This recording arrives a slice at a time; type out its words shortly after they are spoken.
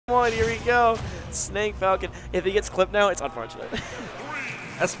on, here we go. Snake Falcon. If he gets clipped now, it's unfortunate.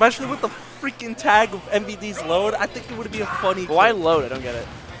 Especially with the freaking tag of MVD's load, I think it would be a funny. Why load? I don't get it.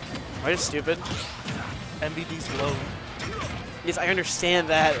 Am I just stupid? MVD's load. Yes, I understand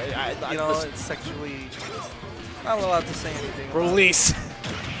that. You know, it's sexually not allowed to say anything. Release.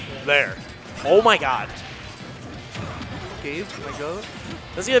 There. Oh my god. Gabe, can I go?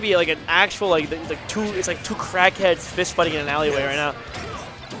 This is gonna be like an actual like two. It's like two crackheads fist fighting in an alleyway right now.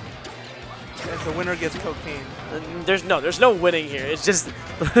 And the winner gets cocaine. And there's no winning here. It's just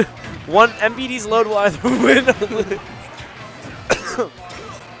one MVD's load will either win or lose.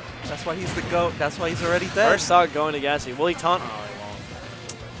 That's why he's the GOAT. That's why he's already dead. First stock going to Gatsby. Will he taunt? Oh, he won't.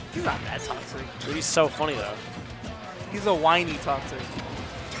 He's not that toxic. Dude, he's so funny though. He's a whiny toxic.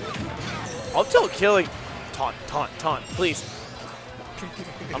 I'm still killing. Taunt, please.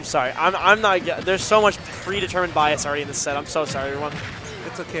 I'm sorry. I'm not. There's so much predetermined bias already in this set. I'm so sorry, everyone.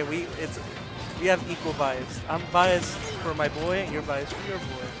 It's okay. We have equal bias. I'm biased for my boy, and you're biased for your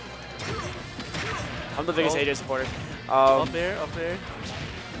boy. I'm the biggest AJ supporter. Up there.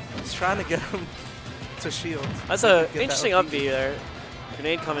 He's trying to get him to shield. That's an interesting up B there.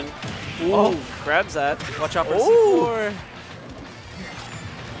 Grenade coming. Ooh, grabs that. Watch out for C4.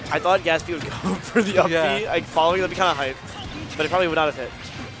 I thought Gatsby would go for the up B. Like following that'd be kind of hype, but it probably would not have hit.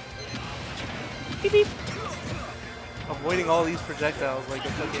 Beep beep. Avoiding all these projectiles like a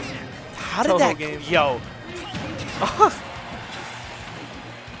fucking. How did that game? Yo.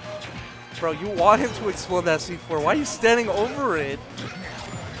 Bro, you want him to explode that C4. Why are you standing over it?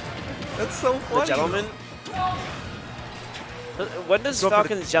 That's so funny. The gentleman? When does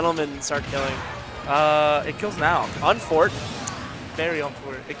Falcon's gentleman start killing? It kills now. On fort? Very on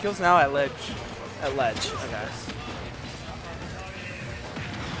fort. It kills now at ledge. At ledge, okay.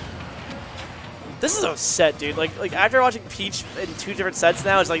 This is a set, dude. Like after watching Peach in 2 different sets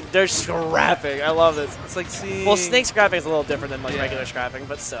now, it's like they're scrapping. I love this. It's like seeing. Well, Snake scrapping is a little different than like regular scrapping,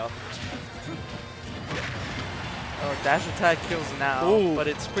 but still. Oh, dash attack kills now, but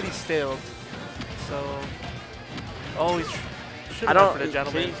it's pretty stale. So, he should have gone for the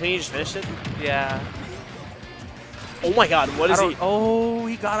gentleman. Can you just finish it? Yeah. Oh my God, what is he? Oh,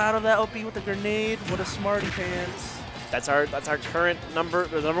 he got out of that OP with a grenade. What a smarty pants. That's our current number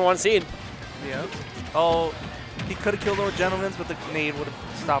 1 seed. Yeah. Oh, he could have killed those gentlemen, but the grenade would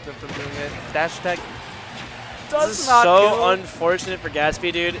have stopped him from doing it. Dash attack. This is so unfortunate for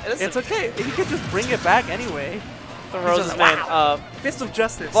Gatsby, dude. It's okay. He could just bring it back anyway. Throws his man up. Fist of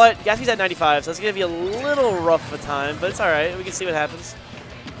justice. But Gatsby's at 95, so it's going to be a little rough of a time, but it's all right. We can see what happens.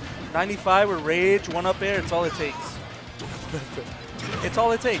 95 with rage, 1 up air. It's all it takes. It's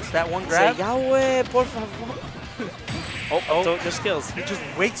all it takes. That one grab. Say, Yahweh, por favor. Oh, just kills. He just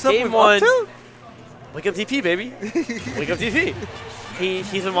wakes up with one. Up tilt. Wake up TP, baby. Wake up TP.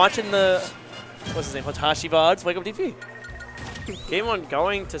 He's been watching the, what's his name, Hotashi VODs. Wake up TP. Game 1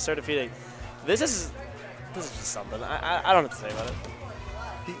 going to Sertapedic. This is just something. I don't know what to say about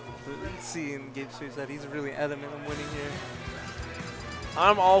it. Let's see in Game 2 that he's really adamant on winning here.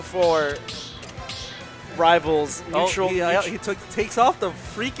 I'm all for rivals, neutral. He takes off the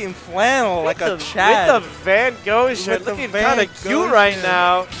freaking flannel like a Chad. With the Van Gogh shirt. Looking kind of cute right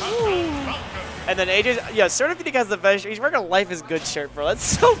now. And then AJ's, Sertapedic has the best shirt. He's wearing a Life is Good shirt, bro. That's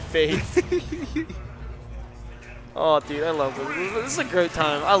so fake. Oh, dude, I love this. This is a great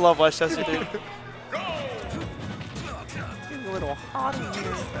time. I love Westchester, dude. Getting a little hot in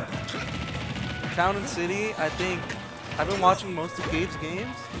here. Town and City, I think. I've been watching most of Gabe's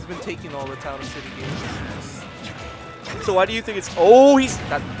games. He's been taking all the Town and City games. So why do you think it's? Oh, he's.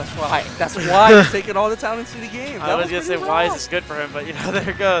 That's why. That's why he's taking all the Town and City games. I was gonna say why is this good for him, but there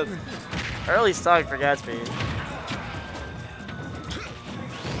it goes. Early stock for Gatsby.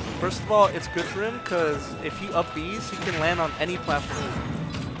 First of all, it's good for him because if he up Bs, he can land on any platform.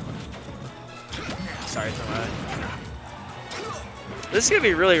 Sorry, it's alright. This is gonna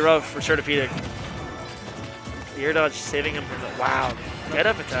be really rough for Sertapedic. Ear dodge saving him from the get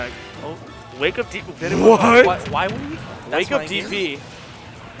up attack. Oh, wake up DP. What? Why would he? Wake up DP.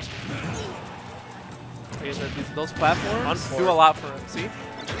 Those platforms do a lot for him. See?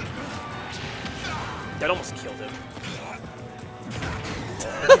 That almost killed him.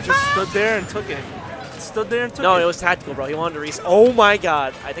 He just stood there and took it. No, it was tactical, bro. He wanted to reset. Oh my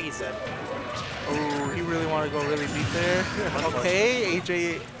God. I think he's dead. Oh, he really wanted to go really deep there. Okay,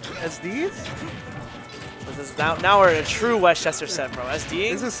 AJ SDs. This is now we're in a true Westchester set, bro.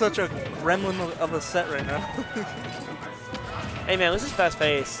 SD. This is such a gremlin of a set right now. Hey man, this is fast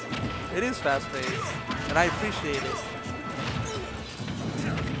pace. It is fast pace, and I appreciate it.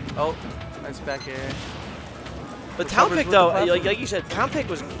 Oh, nice back air. The town pick though, like you said, town pick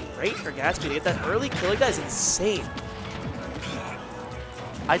was great for Gatsby to get that early kill like that is insane.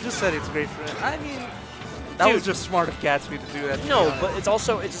 I just said it's great for him. I mean, that was just smart of Gatsby to do that. No, but it's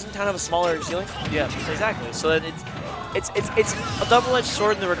also, it doesn't kind of have a smaller ceiling? Yeah. Exactly. So that it's a double-edged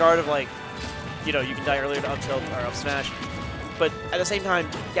sword in the regard of like, you know, you can die earlier to up tilt or up smash. But at the same time,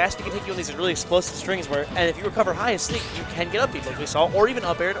 Gatsby can take you on these really explosive strings where, and if you recover high and sneak, you can get up beat like we saw, or even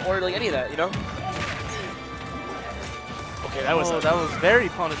up aired, or like any of that, you know? Okay, that was very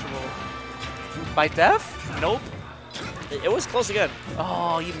punishable. By death? Nope. It was close again.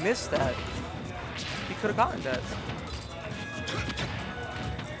 Oh, you missed that. He could have gotten that.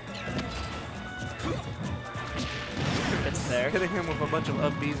 It's there. Hitting him with a bunch of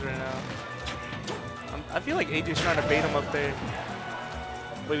up Bs right now. I feel like AJ's trying to bait him up there.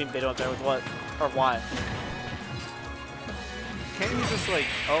 What do you mean bait him up there with what? Or why? Can't he just like,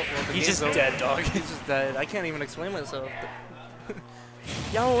 oh, well, the he's game's just over. dead, dog. He's just dead. I can't even explain myself.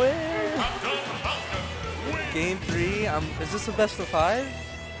 Yo, Game 3, is this a best of 5?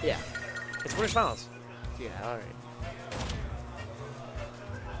 Yeah. It's winners finals. Yeah, alright.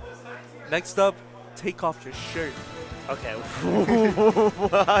 Next up, take off your shirt. Okay.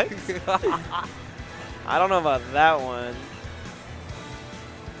 What? I don't know about that one.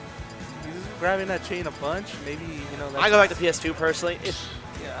 He's grabbing that chain a bunch. Maybe, you know. I go back to PS2 personally.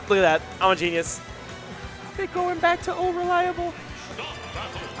 Yeah. Look at that. I'm a genius. They're going back to unreliable.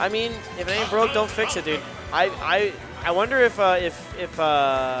 I mean, if it ain't broke, don't fix it, dude. I wonder if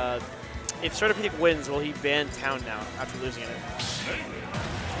Sertapedic wins, will he ban Town now after losing it?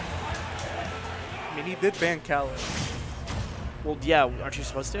 I mean, he did ban Kalos. Well, yeah. Aren't you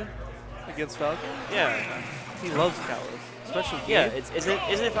supposed to? Against Falcon? Yeah. He loves Kalos, especially yeah. Gabe.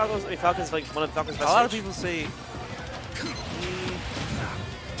 Isn't it Falcon's? I mean, Falcon's like one of Falcon's best. A lot of people say.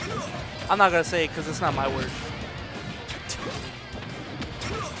 I'm not gonna say it because it's not my word.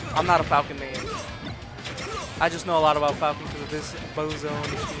 I'm not a Falcon man. I just know a lot about Falcon because of this Bozone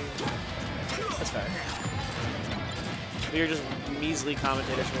machine. That's fair. We are just measly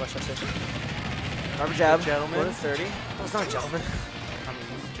commentators for Westchester. Rubber jab. Gentleman. 30. Oh, it's not a gentleman. I mean,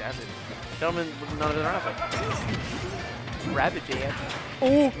 he's jabbing. Gentlemen, none of it are nothing. Rabbit jab.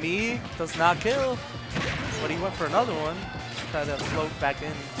 Oh, me does not kill. But he went for another one. Try to float back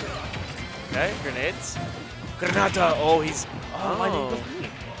in. Okay, grenades. Granata. Oh, he's. Oh, why didn't he go me?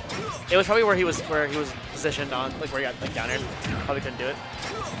 It was probably where he was positioned on, like where he got like down air. Probably couldn't do it.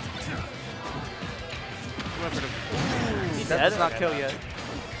 He went for the. That does not kill yet.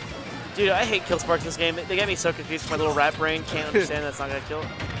 Dude, I hate kill sparks in this game. They get me so confused. My little rat brain can't understand that's not gonna kill.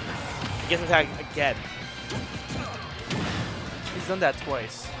 He gets attacked again. He's done that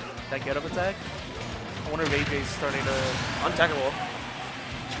twice. That get up attack. I wonder if AJ's starting to Untechable.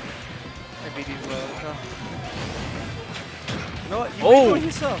 Maybe he's no. You know what? You oh!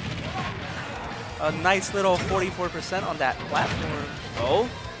 Yourself. A nice little 44% on that platform. Oh?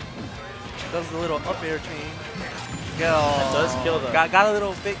 Does the little up air chain. That does kill them. Got a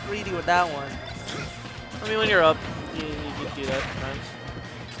little bit greedy with that one. I mean, when you're up, you can do that sometimes.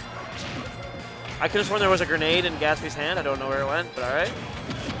 I could have sworn there was a grenade in Gatsby's hand. I don't know where it went, but alright.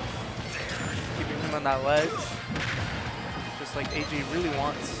 Keeping him on that ledge. Just like AJ really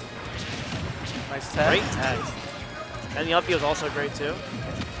wants. Nice tag. Great tag. And the up B was also great too.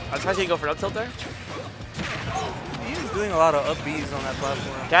 I was trying to go for an up tilt there. He's doing a lot of up Bs on that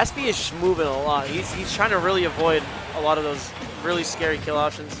platform. Gatsby is moving a lot. He's trying to really avoid a lot of those really scary kill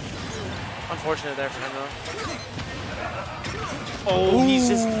options. Unfortunate there for him though. Oh, he's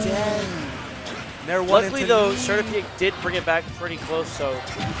just dead. Luckily though, Sertapedic did bring it back pretty close, so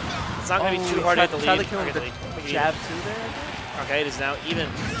it's not going to be too hard to get the lead. Try to kill him with the jab too there. Okay, it is now even.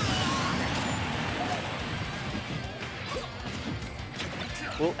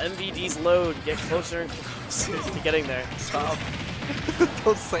 Will MVD's load get closer and closer to getting there? Stop.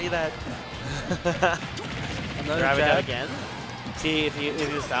 Don't say that. Another Grabbing jab that again. See, if he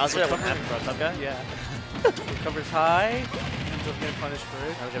was Bowser, that wouldn't happen for a tough guy. Yeah. Recovers high. Ends up getting punished for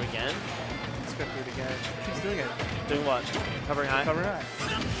it. Another jab again. Let's go through it again. Keeps doing it. Doing what? Covering high? Covering high.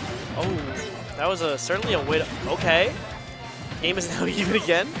 Oh, that was certainly a way to... Okay. Game is now even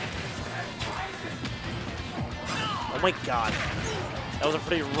again. Oh my god. That was a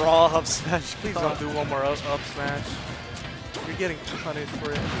pretty raw up smash. Please don't do one more up smash. You're getting punished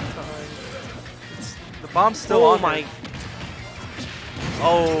for it every time. The bomb's still on. Oh my...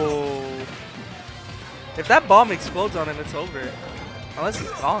 Oh. If that bomb explodes on him, it's over. Unless he's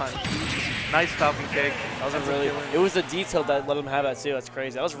gone. Nice Falcon kick. That was it was the detail that let him have that too. That's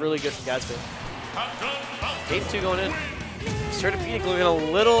crazy. That was really good from Gatsby. Game 2 going in. Sertapedic looking a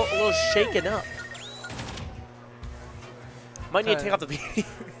little shaken up. Might need to take off the beat.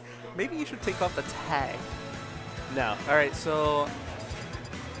 Maybe you should take off the tag. No. All right, so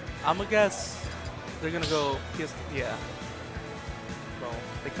I'm gonna guess they're gonna go PS. Yeah. Well,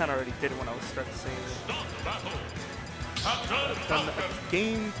 they kind of already did it when I was starting to say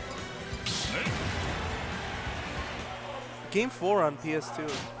it. Game 4 on PS2.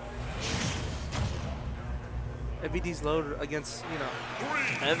 FVD's load against, you know.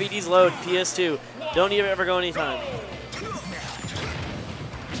 FVD's load, PS2. Don't even ever go anytime.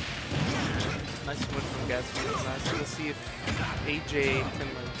 Nice switch from Gatsby. Nice. Let's see if AJ can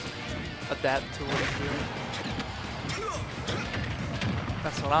like, adapt to what he's doing.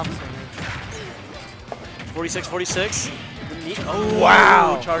 That's what I'm saying. 46-46. Oh,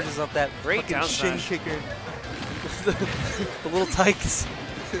 wow. Charges up that great down shin smash. kicker. The little tykes.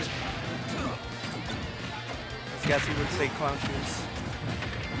 As Gatsby would say, clown shoes.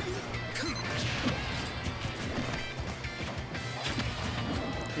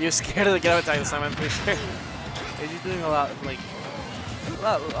 You're scared of the get out attack this time, I'm pretty sure. Yeah, you're doing a lot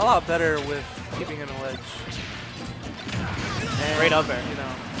better with keeping in a ledge. And, Great up air. You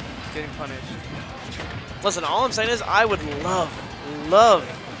know, getting punished. Listen, all I'm saying is I would love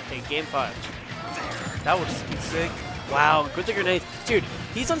a game 5. That would just be sick. Wow, with the grenades. Dude,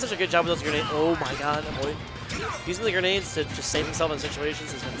 he's done such a good job with those grenades. Oh my god, boy. Using the grenades to just save himself in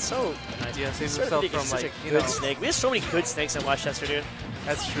situations has been so nice. Yeah, save himself from such like, a you good know. snake. We have so many good snakes in Westchester, dude.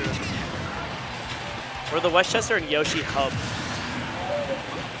 That's true. We're the Westchester and Yoshi hub.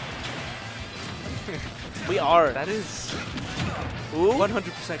 We are. That is Ooh.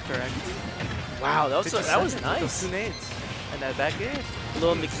 100% correct. Wow, that was Those nice. 2 nades. And that back air. A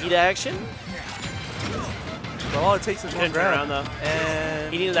little Nikita action. But all it takes is one Couldn't turn grab. around though.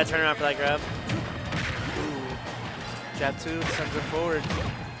 And He needed that turnaround for that grab. ooh. Jab 2, sends him forward.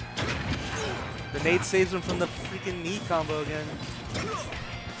 The nade saves him from the freaking knee combo again.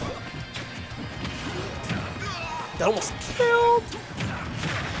 That almost killed.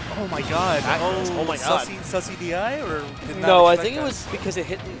 Oh my god. Oh my god. Sussy DI or did not No, I expect think it that? was because it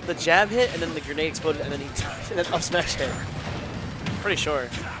hit the jab hit and then the grenade exploded and then and then up smash hit. Pretty sure.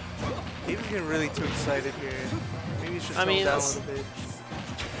 He's getting really too excited here. Maybe you should I tone mean, down a that's- little bit.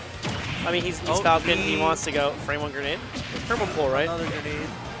 I mean, he's Oh, Falcon. He wants to go frame 1 grenade. Frame 1 pull, right? Another grenade.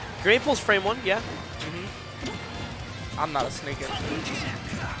 Grenade pulls frame 1, yeah. I'm not a snake at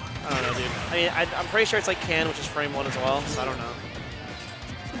I don't know, dude. I mean, I'm pretty sure it's like can, which is frame 1 as well, so I don't know.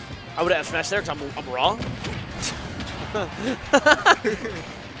 I would have smashed there because I'm raw.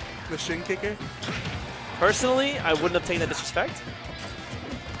 the shin kicker. Personally, I wouldn't have taken that disrespect.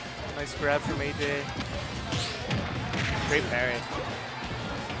 Nice grab from AJ. Great parry.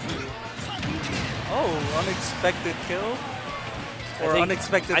 Oh, unexpected kill. Or think-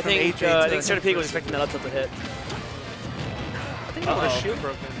 unexpected I from think, AJ. I think Sertapedic was expecting that up tilt to hit. I think that was Uh-oh. shield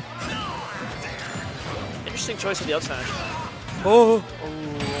broken. Interesting choice with the up smash. Oh,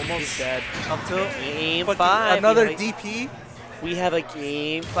 He's almost dead. up tilt. Game Fucking 5. Another we, DP. we have a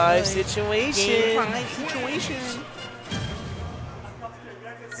game 5 situation. Game 5 situation.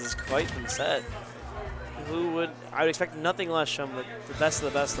 This is quite the set. I would expect nothing less from the best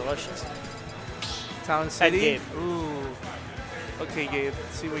of the best delicious. Town City. Gabe. Ooh. Okay, Gabe.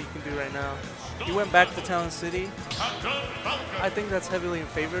 Let's see what you can do right now. He went back to Town City. I think that's heavily in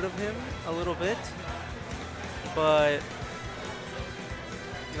favor of him a little bit. But,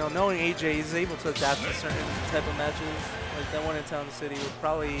 you know, knowing AJ, he's able to adapt to certain type of matches. Like that one in Town City would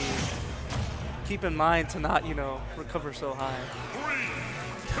probably keep in mind to not, you know, recover so high.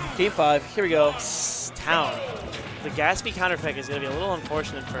 Game 5, here we go. Town. The Gatsby counter pick is going to be a little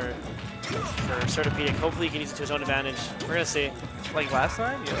unfortunate for Sertapedic. Hopefully he can use it to his own advantage. We're going to see. Like last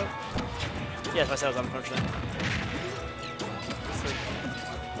time? Yeah. Yes, I said it was unfortunate. It's like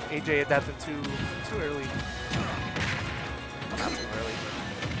AJ adapted too early. Not too early.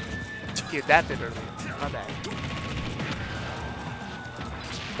 He adapted early. My bad.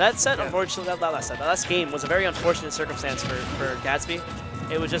 That set, unfortunately, that last game was a very unfortunate circumstance for Gatsby.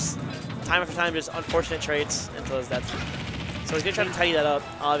 It was just time after time, just unfortunate traits until his death. So he's going to try to tidy that up,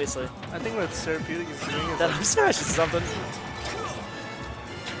 obviously. I think what Sertapedic is doing is That like, up smash is something.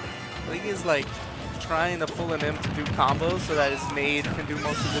 I think he's like trying to pull an M to do combos so that his nade can do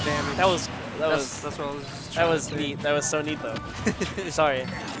most of the damage. That's what I was just That trying was to say. neat. That was so neat, though. Sorry,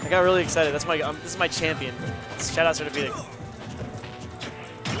 I got really excited. That's my this is my champion. Shout out Sertapedic.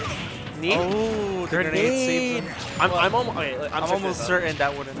 Neat. Oh, the grenade saved him. I'm almost. Okay, I'm almost certain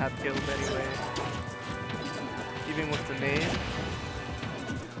that wouldn't have killed anyway. Even with the nade.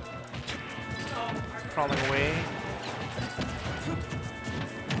 Crawling away.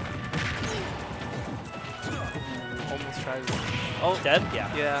 Almost try this. Oh, dead?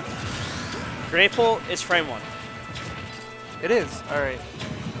 Yeah. Yeah. Grenade pull is frame 1. It is. All right.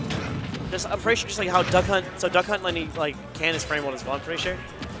 I'm pretty sure just like how Duck Hunt, so Duck Hunt like can is frame 1 as well, I'm pretty sure.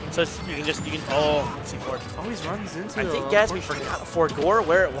 So you can, oh, C4. Always runs into I think Gatsby forgot for Gore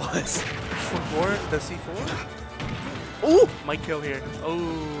where it was. For Gore, the C4? Ooh! Might kill here.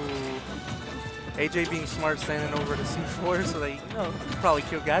 Oh. AJ being smart, standing over the C4 so they, probably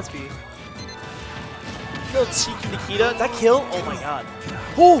kill Gatsby. Little cheeky Nikita. That kill? Oh my god.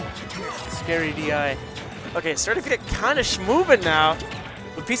 Ooh! Scary DI. Okay, Sertapedic kind of schmoovin' now.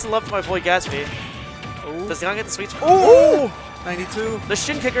 With peace and love to my boy Gatsby. Ooh. Does he not get the sweets? Ooh! 92. The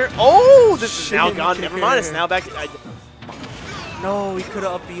shin kicker. Oh! This is now Shin gone. kicker. Never mind. It's now back to... No, he could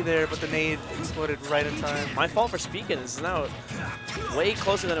have up B there, but the nade exploded right in time. My fault for speaking. This is now way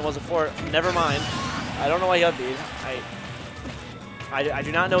closer than it was before. Never mind. I don't know why he up B'd. I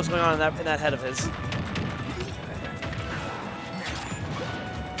do not know what's going on in that head of his.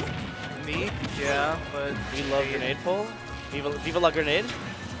 Neat, yeah, but We love grenade pull. Viva la grenade.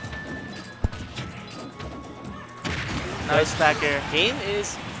 Nice back air. Game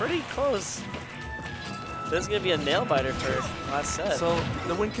is pretty close. This is going to be a nail biter for last set. So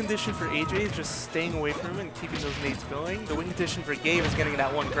the win condition for AJ is just staying away from him and keeping those nades going. The win condition for Gabe is getting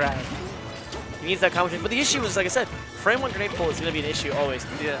that one grab. He needs that combination. But the issue is, like I said, frame 1 grenade pull is going to be an issue always.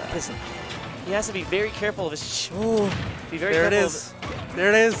 Yeah. Listen, he has to be very careful of his... Be very There it careful is. There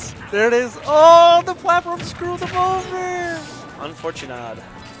it is. There it is. Oh, the platform screwed him over. Unfortunate.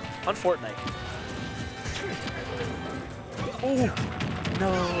 Unfortunate. Oh.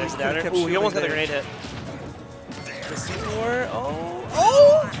 No. There's the downer. Ooh, he almost got the grenade hit. The C4. Oh.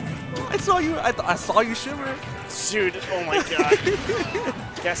 Oh. I saw you. I saw you shimmer. Dude, oh my god.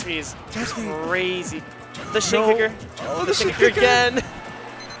 Gatsby is crazy. The shin kicker. Oh, the shin kicker again.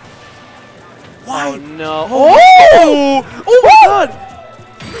 Why? Oh no. Oh! Oh my god!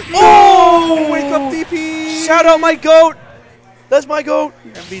 Oh! Wake up DP! Shout out my GOAT! That's my GOAT!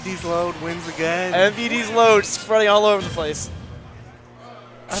 MVD's load wins again. MVD's load spreading all over the place.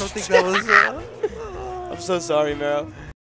 I don't think that was... I'm so sorry, Mero.